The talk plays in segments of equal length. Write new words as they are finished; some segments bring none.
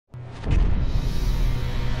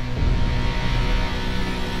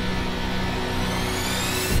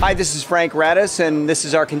Hi, this is Frank Radice, and this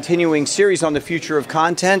is our continuing series on the future of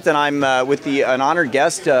content. And I'm with an honored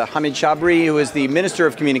guest, Hamid Shabery, who is the Minister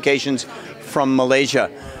of Communications from Malaysia.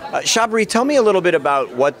 Shabery, tell me a little bit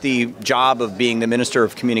about what the job of being the Minister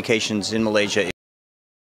of Communications in Malaysia is.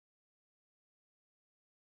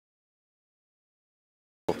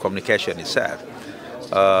 Communication itself,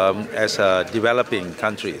 as developing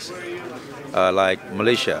countries like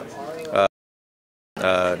Malaysia,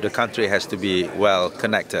 the country has to be well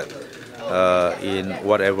connected in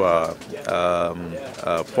whatever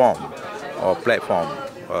form or platform.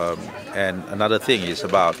 And another thing is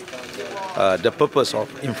about the purpose of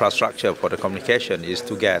infrastructure for the communication is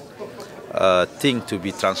to get things to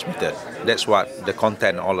be transmitted. That's what the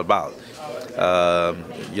content all about.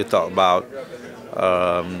 You talk about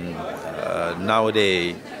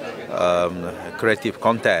nowadays creative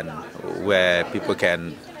content where people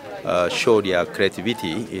can show their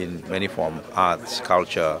creativity in many forms, arts,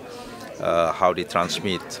 culture, how they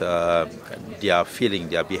transmit their feeling,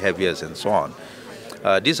 their behaviors and so on.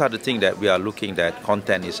 These are the things that we are looking at.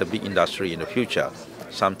 Content is a big industry in the future,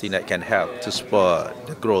 something that can help to spur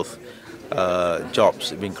the growth,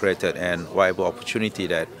 jobs being created and whatever opportunity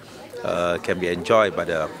that can be enjoyed by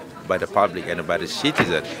the public and by the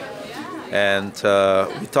citizen. And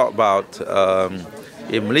we talk about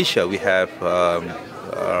in Malaysia we have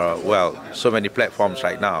so many platforms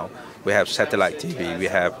right now. We have satellite TV, we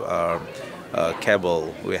have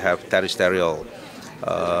cable, we have terrestrial,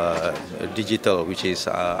 digital, which is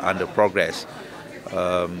under progress.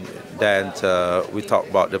 Then we talk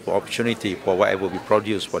about the opportunity for whatever we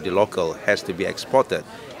produce for the local has to be exported,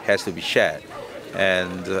 has to be shared,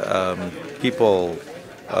 and people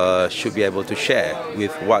should be able to share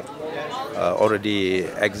with what already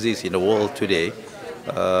exists in the world today,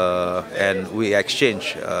 and we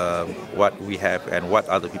exchange what we have and what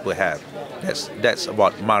other people have. That's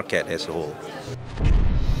about market as a whole.